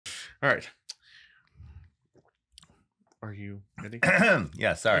All right. Are you ready?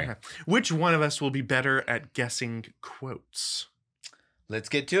 Yeah, sorry. Okay. Which one of us will be better at guessing quotes? Let's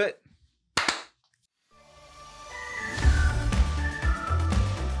get to it.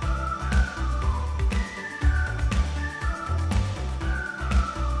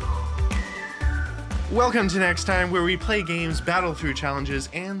 Welcome to Next Time, where we play games, battle through challenges,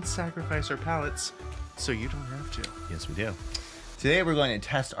 and sacrifice our palettes so you don't have to. Yes, we do. Today we're going to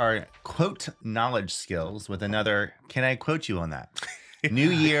test our quote knowledge skills with another Can I Quote You on That? New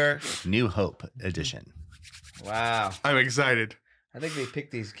Year, New Hope edition. Wow. I'm excited. I think they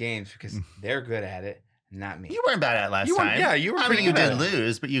picked these games because they're good at it, not me. You weren't bad at it last You were- time. yeah, you were I pretty mean, you good did at it.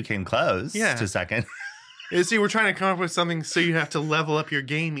 lose, but you came close. Yeah. To second. See, we're trying to come up with something so you have to level up your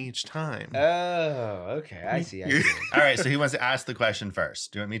game each time. Oh, okay. I see. All right, so who wants to ask the question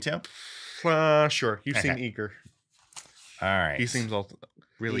first? Do you want me to? Sure. You seem Okay. eager. All right. He seems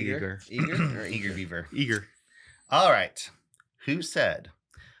really eager. Eager or Eager beaver. Eager. All right. Who said,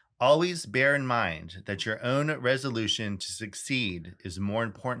 always bear in mind that your own resolution to succeed is more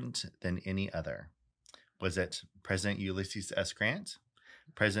important than any other? Was it President Ulysses S. Grant,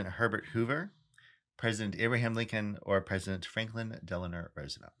 President Herbert Hoover, President Abraham Lincoln, or President Franklin Delano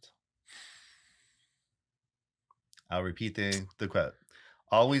Roosevelt? I'll repeat the quote.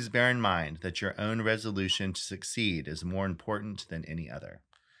 Always bear in mind that your own resolution to succeed is more important than any other.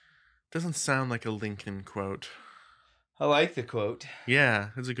 Doesn't sound like a Lincoln quote. I like the quote. Yeah,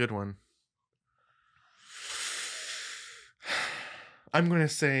 it's a good one. I'm going to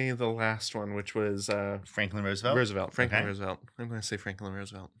say the last one, which was Franklin Roosevelt? Franklin Okay. Roosevelt. I'm going to say Franklin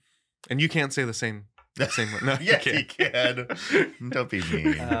Roosevelt. And you can't say the same one. No, Yes, you you can't. can. Don't be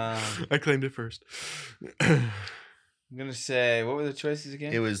mean. I claimed it first. I'm gonna say, what were the choices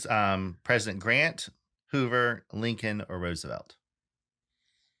again? It was President Grant, Hoover, Lincoln, or Roosevelt.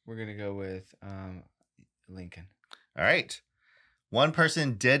 We're gonna go with Lincoln. All right. One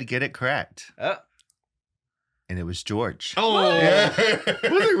person did get it correct, Oh, and it was George. Oh, Yeah.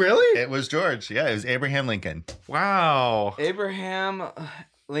 was it really? It was George. Yeah, it was Abraham Lincoln. Wow. Abraham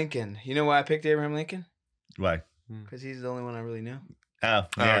Lincoln. You know why I picked Abraham Lincoln? Why? Because he's the only one I really know. Oh,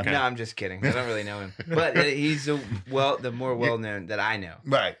 Oh, yeah. okay. No, I'm just kidding. I don't really know him, but he's the more well known that I know.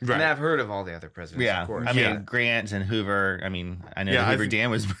 Right. I mean, I've heard of all the other presidents. Yeah. Of course. I mean, Yeah. Grant and Hoover. I mean, I know Yeah, the I Hoover think-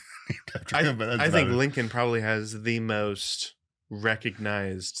 Dam was named after him, but that's I think about it. Lincoln probably has the most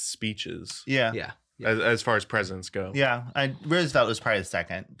recognized speeches Yeah. Yeah. as far as presidents go. Yeah. Roosevelt was probably the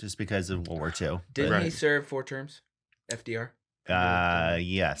second, just because of World War II. Didn't he Right. serve 4 terms? FDR.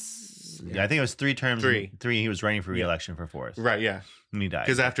 Yes. Yeah. I think it was 3 terms. Three. He was running for Yeah. re-election for 4th. Right, yeah. And he died.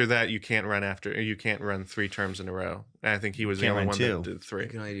 Because after that, you can't run 3 terms in a row. And I think he was the Can't only run one 2. that did You 3.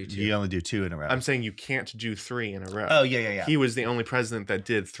 can only do 2. You only do 2 in a row. I'm saying you can't do 3 in a row. Oh, yeah. He was the only president that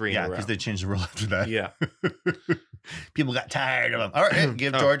did 3 Yeah, in a row. because they changed the rule after that. Yeah. People got tired of him. All right,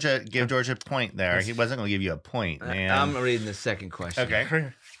 give Oh. George a point there. He wasn't going to give you a point, man. I'm reading the second question. Okay.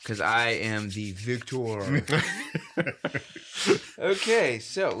 Because I am the victor. Okay,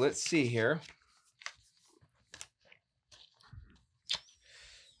 so let's see here.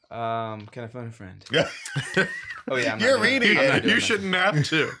 Can I phone a friend? Oh yeah, I'm not You're doing reading that. I'm not it. doing You that. shouldn't have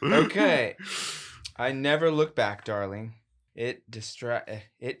to. Okay. I never look back, darling. It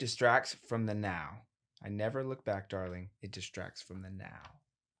distracts from the now. I never look back, darling. It distracts from the now.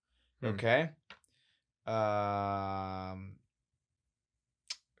 Hmm. Okay.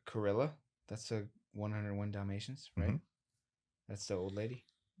 Corilla. That's a 101 Dalmatians, right? Mhm. That's the old lady.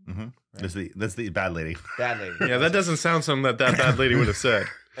 Mm-hmm. That's the bad lady. Bad lady. Yeah, that doesn't sound something that bad lady would have said.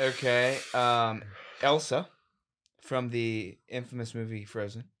 Okay. Elsa from the infamous movie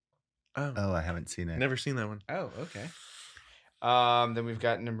Frozen. Oh, Oh, I haven't seen it. never seen that one. Oh, okay. Then we've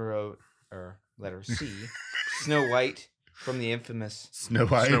got letter C. Snow White from the infamous Snow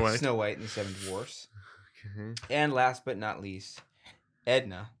White. Snow White. Snow White and the Seven Dwarfs. Mhm. And last but not least,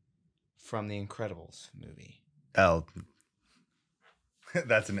 Edna from the Incredibles movie. Oh,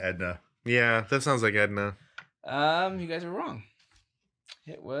 that's an Edna. Yeah, that sounds like Edna. You guys are wrong.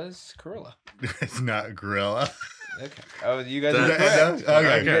 It was Corilla. It's not gorilla. Okay. Oh, you guys Is are that correct. Edna?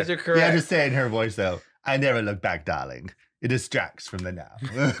 Okay. You guys are Yeah, correct. just say in her voice though. I never look back, darling. It distracts from the now.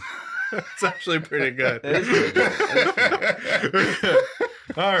 It's actually pretty good. That is pretty good. That is pretty good.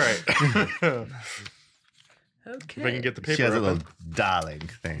 All right. Okay. If I can get the paper She has a open. little darling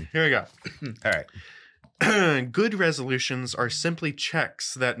thing. Here we go. All right. Good resolutions are simply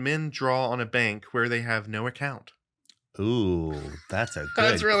checks that men draw on a bank where they have no account. Ooh, that's a good.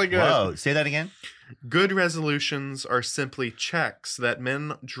 That's really good. Whoa, say that again. Good resolutions are simply checks that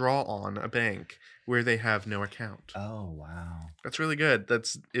men draw on a bank where they have no account. Oh, wow. That's really good.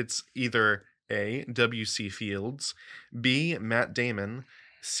 It's either A, W.C. Fields, B, Matt Damon,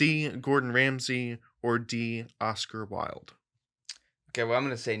 C, Gordon Ramsay, or D, Oscar Wilde. Okay, well, I'm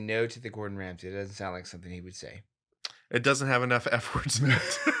going to say no to the Gordon Ramsay. It doesn't sound like something he would say. It doesn't have enough F words in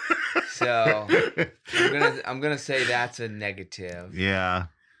it. So I'm gonna say that's a negative. Yeah.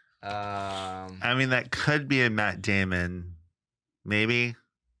 Um, I mean, that could be a Matt Damon, maybe,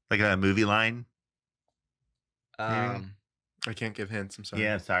 like a movie line. I can't give hints. I'm sorry.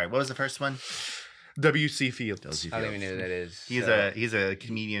 Yeah, sorry. What was the first one? W.C. Fields. I don't even know who that is. He's a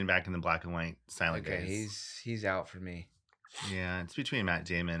comedian back in the black and white silent okay. days. He's out for me. Yeah, it's between Matt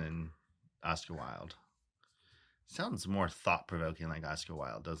Damon and Oscar Wilde. Sounds more thought provoking like Oscar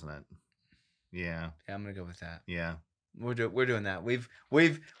Wilde, doesn't it? Yeah. Yeah, I'm gonna go with that. Yeah. We're doing that. We've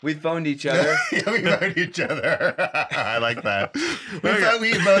phoned each other. Yeah, we phoned each other. I like that.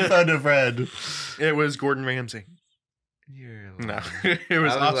 We both phoned a friend. It was Gordon Ramsay. You're No, lying. it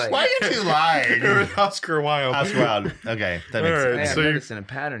was I was Oscar. like- Why are you lying? It was Oscar Wilde. Oscar Wilde. Okay, that makes All right, Hey, sense. I'm so you- noticing a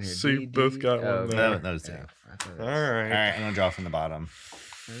pattern here. so you both got one there. No, that was two. I thought All that was- All right. right, I'm gonna draw from the bottom.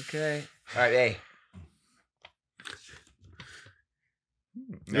 Okay. All right. Hey.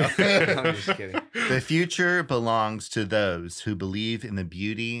 No. I'm just kidding. The future belongs to those who believe in the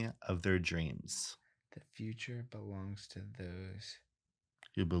beauty of their dreams. The future belongs to those.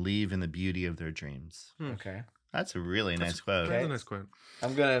 Who believe in the beauty of their dreams. Okay. That's a really nice quote. okay. That's a nice quote.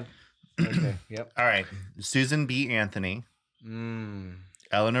 I'm gonna. Okay. Yep. All right. Susan B. Anthony,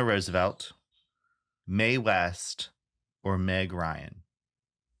 Eleanor Roosevelt, Mae West, or Meg Ryan.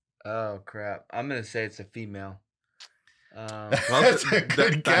 Oh crap! I'm gonna say it's a female. Well, That's a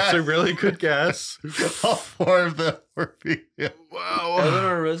good That's a guess. really good guess. All four of them were female. Wow.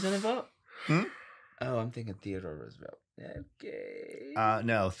 Eleanor Roosevelt. Hmm? Oh, I'm thinking Theodore Roosevelt. Okay.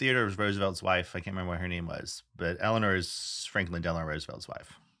 No, Theodore Roosevelt's wife. I can't remember what her name was, but Eleanor is Franklin Delano Roosevelt's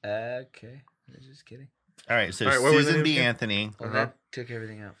wife. Okay. I was just kidding. All right, so All right, what were the Susan names B. again? Anthony. Well, that took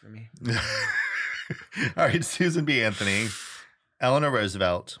everything out for me. All right, Susan B. Anthony, Eleanor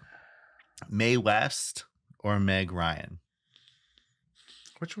Roosevelt, Mae West, or Meg Ryan.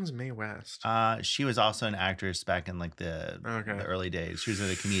 Which one's Mae West? She was also an actress back in like the Okay. early days. She was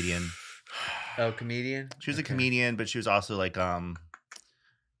a comedian. Oh, comedian. She was a Okay. comedian, but she was also like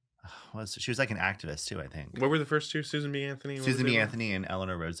she was like an activist too, I think. What were the first two? Susan B. Anthony? What was Susan the B. other? Anthony and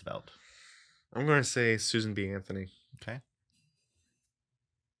Eleanor Roosevelt. I'm going to say Susan B. Anthony. Okay.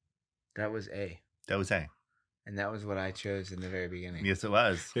 That was A, That was A. and that was what I chose in the very beginning. Yes, it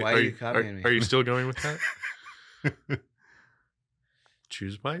was. Why are you copying me? Are you still going with that?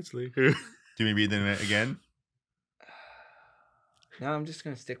 Choose wisely. Do you want me to read them again? No, I'm just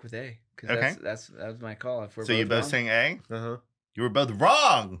gonna stick with A because Okay. that was my call. If we're So you're both wrong. saying A? Uh-huh. You were both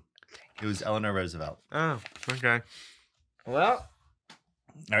wrong. It was Eleanor Roosevelt. Oh, okay. Well,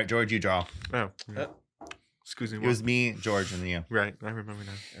 All right, George, you draw. Oh. uh, Excuse me. It was me, George, and you. Right, I remember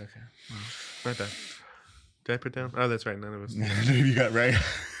now. okay. My bad. Did I put down? Oh, that's right. None of us. You got right.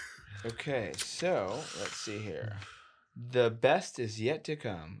 Okay, so let's see here. The best is yet to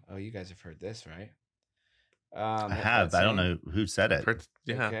come. Oh, you guys have heard this, right? I have, but I don't know who said it.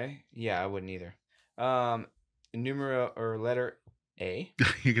 Yeah. Okay. Yeah, I wouldn't either. Numero or letter A.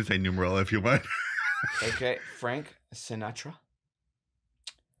 You can say numeral if you want. Okay, Frank Sinatra.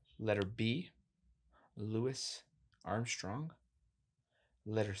 Letter B, Louis Armstrong.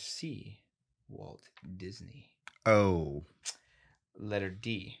 Letter C, Walt Disney. Oh. Letter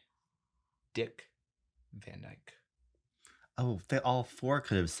D, Dick Van Dyke. Oh, they all four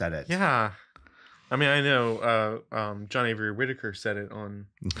could have said it. Yeah. I mean, I know John Avery Whitaker said it on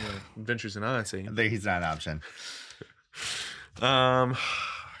Adventures in Odyssey. He's not an option.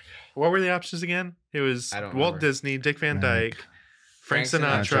 What were the options again? It was I don't Walt remember. Disney, Dick Van Right. Dyke, Frank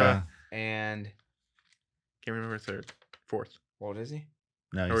Sinatra. And Can't remember third, fourth. Walt Disney?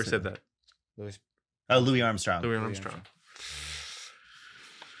 No, I you already said that. Louis. Oh, Louis Armstrong. Louis Louis Armstrong.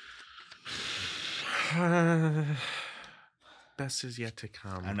 Best is yet to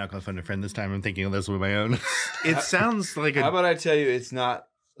come. I'm not going to phone a friend this time. I'm thinking of this with my own. It sounds like How a. about I tell you it's not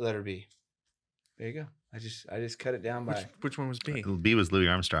letter B? There you go. I just cut it down by Which one was B? B was Louis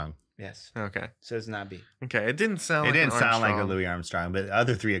Armstrong. yes. Okay. So it's not B. Okay. It didn't sound. It like didn't an sound like a Armstrong. Louis Armstrong, but the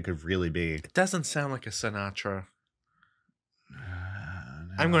other three it could really be. It doesn't sound like a Sinatra.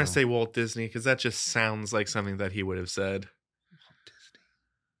 I'm going to say Walt Disney because that just sounds like something that he would have said.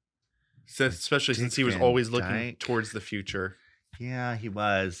 Especially since he was Van always looking Dyke. towards the future. Yeah, he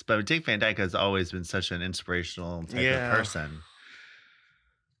was. But Dick Van Dyke has always been such an inspirational type Yeah. of person.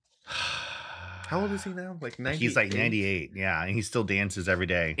 How old is he now? Like 98? He's like 98. Yeah, and he still dances every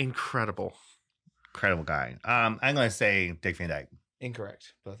day. Incredible. Incredible guy. I'm going to say Dick Van Dyke.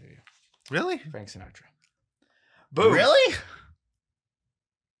 Incorrect. Both of you. Really? Frank Sinatra. Boom. Really?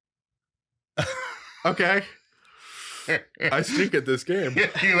 Okay. I stink at this game.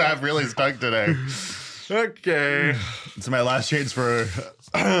 You have really stuck today. Okay. It's my last chance for.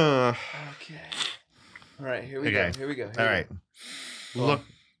 Okay. All right, here we go. Here we go. All right. Look,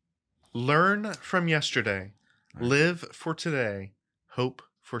 learn from yesterday. Live for today. Hope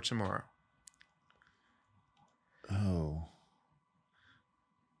for tomorrow. Oh.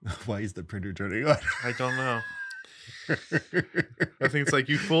 Why is the printer turning on? I don't know. I think it's like,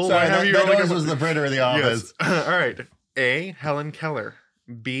 you fool. Sorry, why have you that only noise got- was the printer in the office. Yes. All right. A. Helen Keller.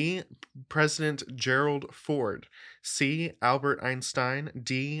 B. President Gerald Ford. C. Albert Einstein.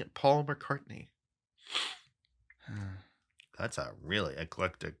 D. Paul McCartney. That's a really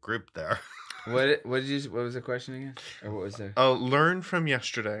eclectic group there. What was the question again? Or what was the Learn from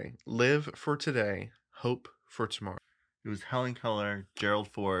yesterday. Live for today. Hope for tomorrow. It was Helen Keller, Gerald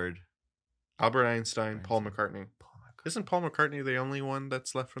Ford. Albert Einstein, Paul McCartney. Isn't Paul McCartney the only one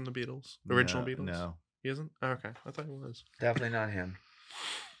that's left from the Beatles? The original Beatles? No. He isn't? Oh, okay. I thought he was. Definitely not him.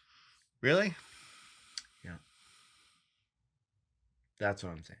 Really? Yeah. That's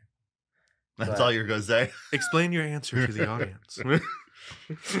what I'm saying. That's But- all you're going to say? Explain your answer to the audience.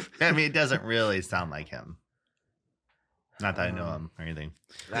 I mean, it doesn't really sound like him. Not that I know him or anything.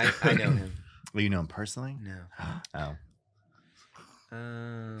 I know him. Well, you know him personally? No. Oh.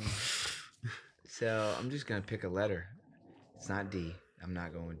 So I'm just gonna pick a letter. It's not D. I'm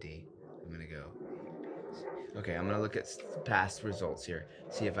not going with D. I'm gonna go. Okay, I'm gonna look at past results here.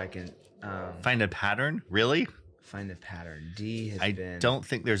 See if I can Find a pattern? Really? find a pattern. D has I been. don't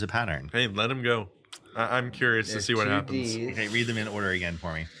think there's a pattern. Hey, let him go. I'm curious to There's see what 2 happens. Ds. Okay, read them in order again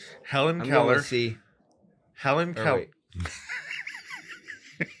for me. Helen I'm Keller. going with C. Helen Or Keller. wait.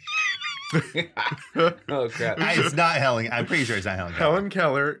 Oh crap! It's not Helen. I'm pretty sure it's not Helen Keller. Helen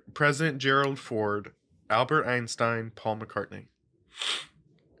Keller, President Gerald Ford, Albert Einstein, Paul McCartney.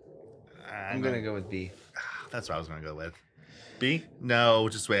 I'm gonna go with B. That's what I was going to go with. B? No,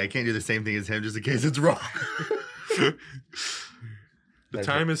 just wait. I can't do the same thing as him just in case it's wrong. The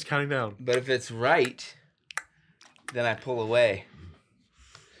time is counting down. But if it's right, then I pull away.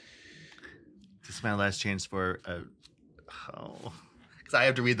 This is my last chance for because I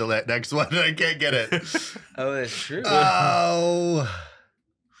have to read the next one and I can't get it. Oh, that's true. Oh.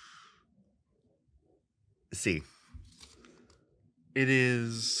 C. It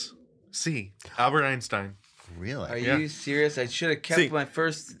is C. Albert Einstein. Really? Are yeah. you serious? I should have kept C. my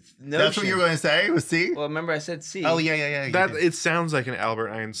first notion. That's what you were going to say? Was C? Well, remember I said C. Oh, yeah. you That did. it sounds like an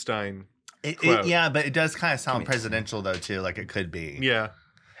Albert Einstein. It, yeah, but it does kind of sound presidential though too, like it could be. Yeah.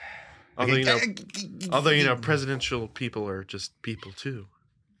 Okay. Although presidential people are just people too.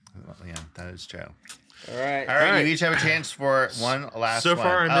 Well, yeah, that is true. All right. All right, right. you each have a chance for one last So one.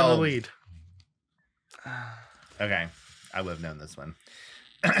 far, I'm in the lead. Okay, I would have known this one.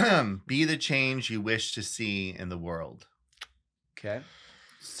 Be the change you wish to see in the world. Okay.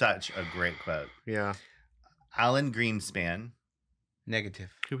 Such a great quote. Yeah. Alan Greenspan. Negative.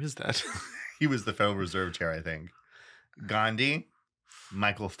 Who is that? He was the Federal Reserve Chair, I think. Gandhi,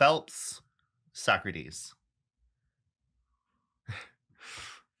 Michael Phelps, Socrates.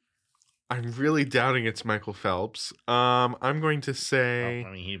 I'm really doubting it's Michael Phelps. I'm going to say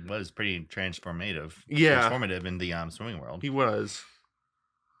Well, I mean, he was pretty transformative. Yeah. Transformative in the swimming world. he was.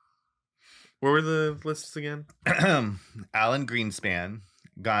 What were the lists again? Alan Greenspan,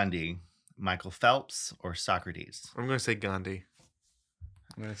 Gandhi, Michael Phelps, or Socrates. I'm going to say Gandhi.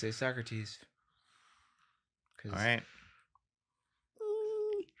 I'm gonna say Socrates. All right.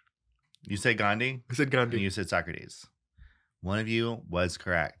 You say Gandhi, I said and Gandhi. you said Socrates. One of you was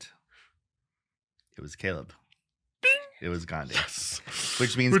correct. It was Caleb. It was Gandhi.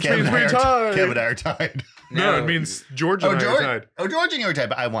 Which means Which Caleb, means we're tied. Caleb and I are tied. No, it means George and I are tied. Oh, George and you were tied,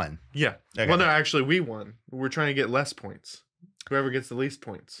 but I won. Yeah. Okay. Well, no, actually, we won. We're trying to get less points. Whoever gets the least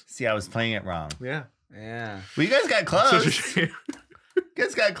points. See, I was playing it wrong. Yeah. Yeah. Well, you guys got Such a close. shame. You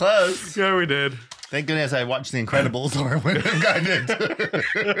guys got close. Yeah, we did. Thank goodness I watched The Incredibles or I wouldn't have gotten it.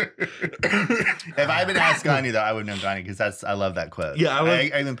 If I had been asked Gandhi, though, I would have known Gandhi because I love that quote. Yeah, I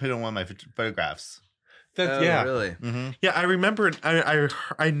even put it on one of my photographs. Oh, yeah. really? Mm-hmm. Yeah, I remember it.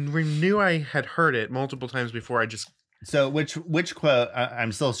 I knew I had heard it multiple times before. I just So which quote?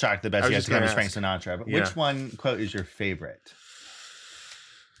 I'm still shocked. The best I was you just guys gonna is Frank Sinatra. But Yeah. which one quote is your favorite?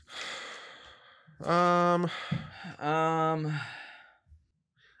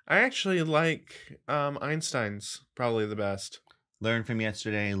 I actually like Einstein's probably the best. Learn from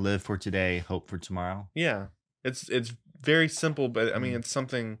yesterday, live for today, hope for tomorrow. Yeah. It's very simple, but I mean it's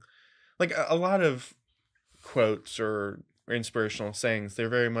something like a lot of quotes or inspirational sayings, they're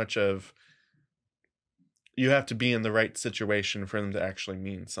very much of you have to be in the right situation for them to actually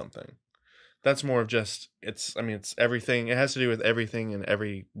mean something. That's more of just it's everything. It has to do with everything and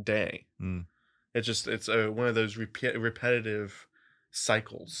every day. Mm. It's one of those repetitive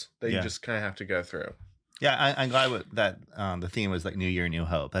cycles that you just kind of have to go through. Yeah, I'm glad that the theme was like New Year, New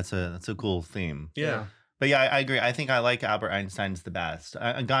Hope. That's a cool theme. Yeah. But yeah, I agree. I think I like Albert Einstein's the best.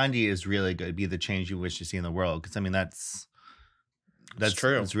 Gandhi is really good. Be the change you wish to see in the world. Because that's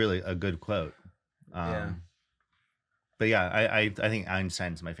true. It's really a good quote. But yeah, I think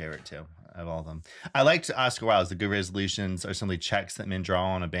Einstein's my favorite too of all of them. I liked Oscar Wilde's "The good resolutions are simply checks that men draw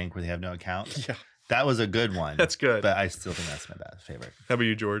on a bank where they have no account." Yeah, that was a good one. That's good. But I still think that's my favorite. How about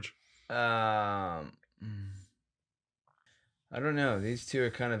you, George? I don't know. These two are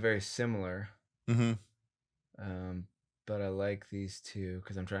kind of very similar. Mm-hmm. But I like these two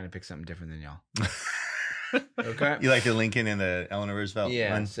because I'm trying to pick something different than y'all. Okay. You like the Lincoln and the Eleanor Roosevelt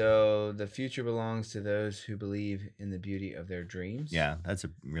Yeah. one? So the future belongs to those who believe in the beauty of their dreams. Yeah, that's a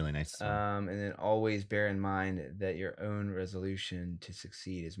really nice one. And then always bear in mind that your own resolution to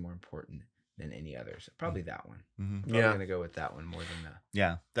succeed is more important than any others. Probably that one. Mm-hmm. Probably gonna go with that one more than the.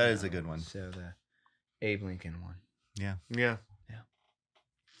 Yeah, that is a good one. So the Abe Lincoln one. Yeah. Yeah. Yeah.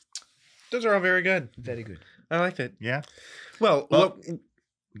 Those are all very good. Very good. I liked it. Yeah. Well,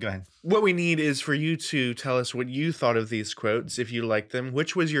 go ahead. What we need is for you to tell us what you thought of these quotes, if you like them,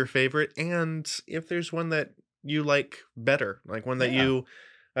 which was your favorite, and if there's one that you like better, like one that you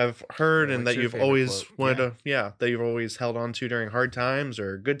have heard and that you've always wanted to, that you've always held on to during hard times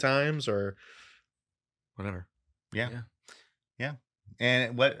or good times or whatever. Yeah.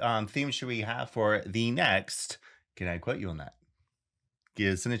 And what theme should we have for the next? Can I quote you on that?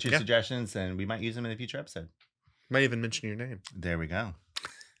 Send us your suggestions, and we might use them in a future episode. Might even mention your name. There we go.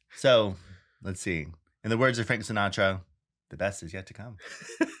 So, let's see. In the words of Frank Sinatra, the best is yet to come.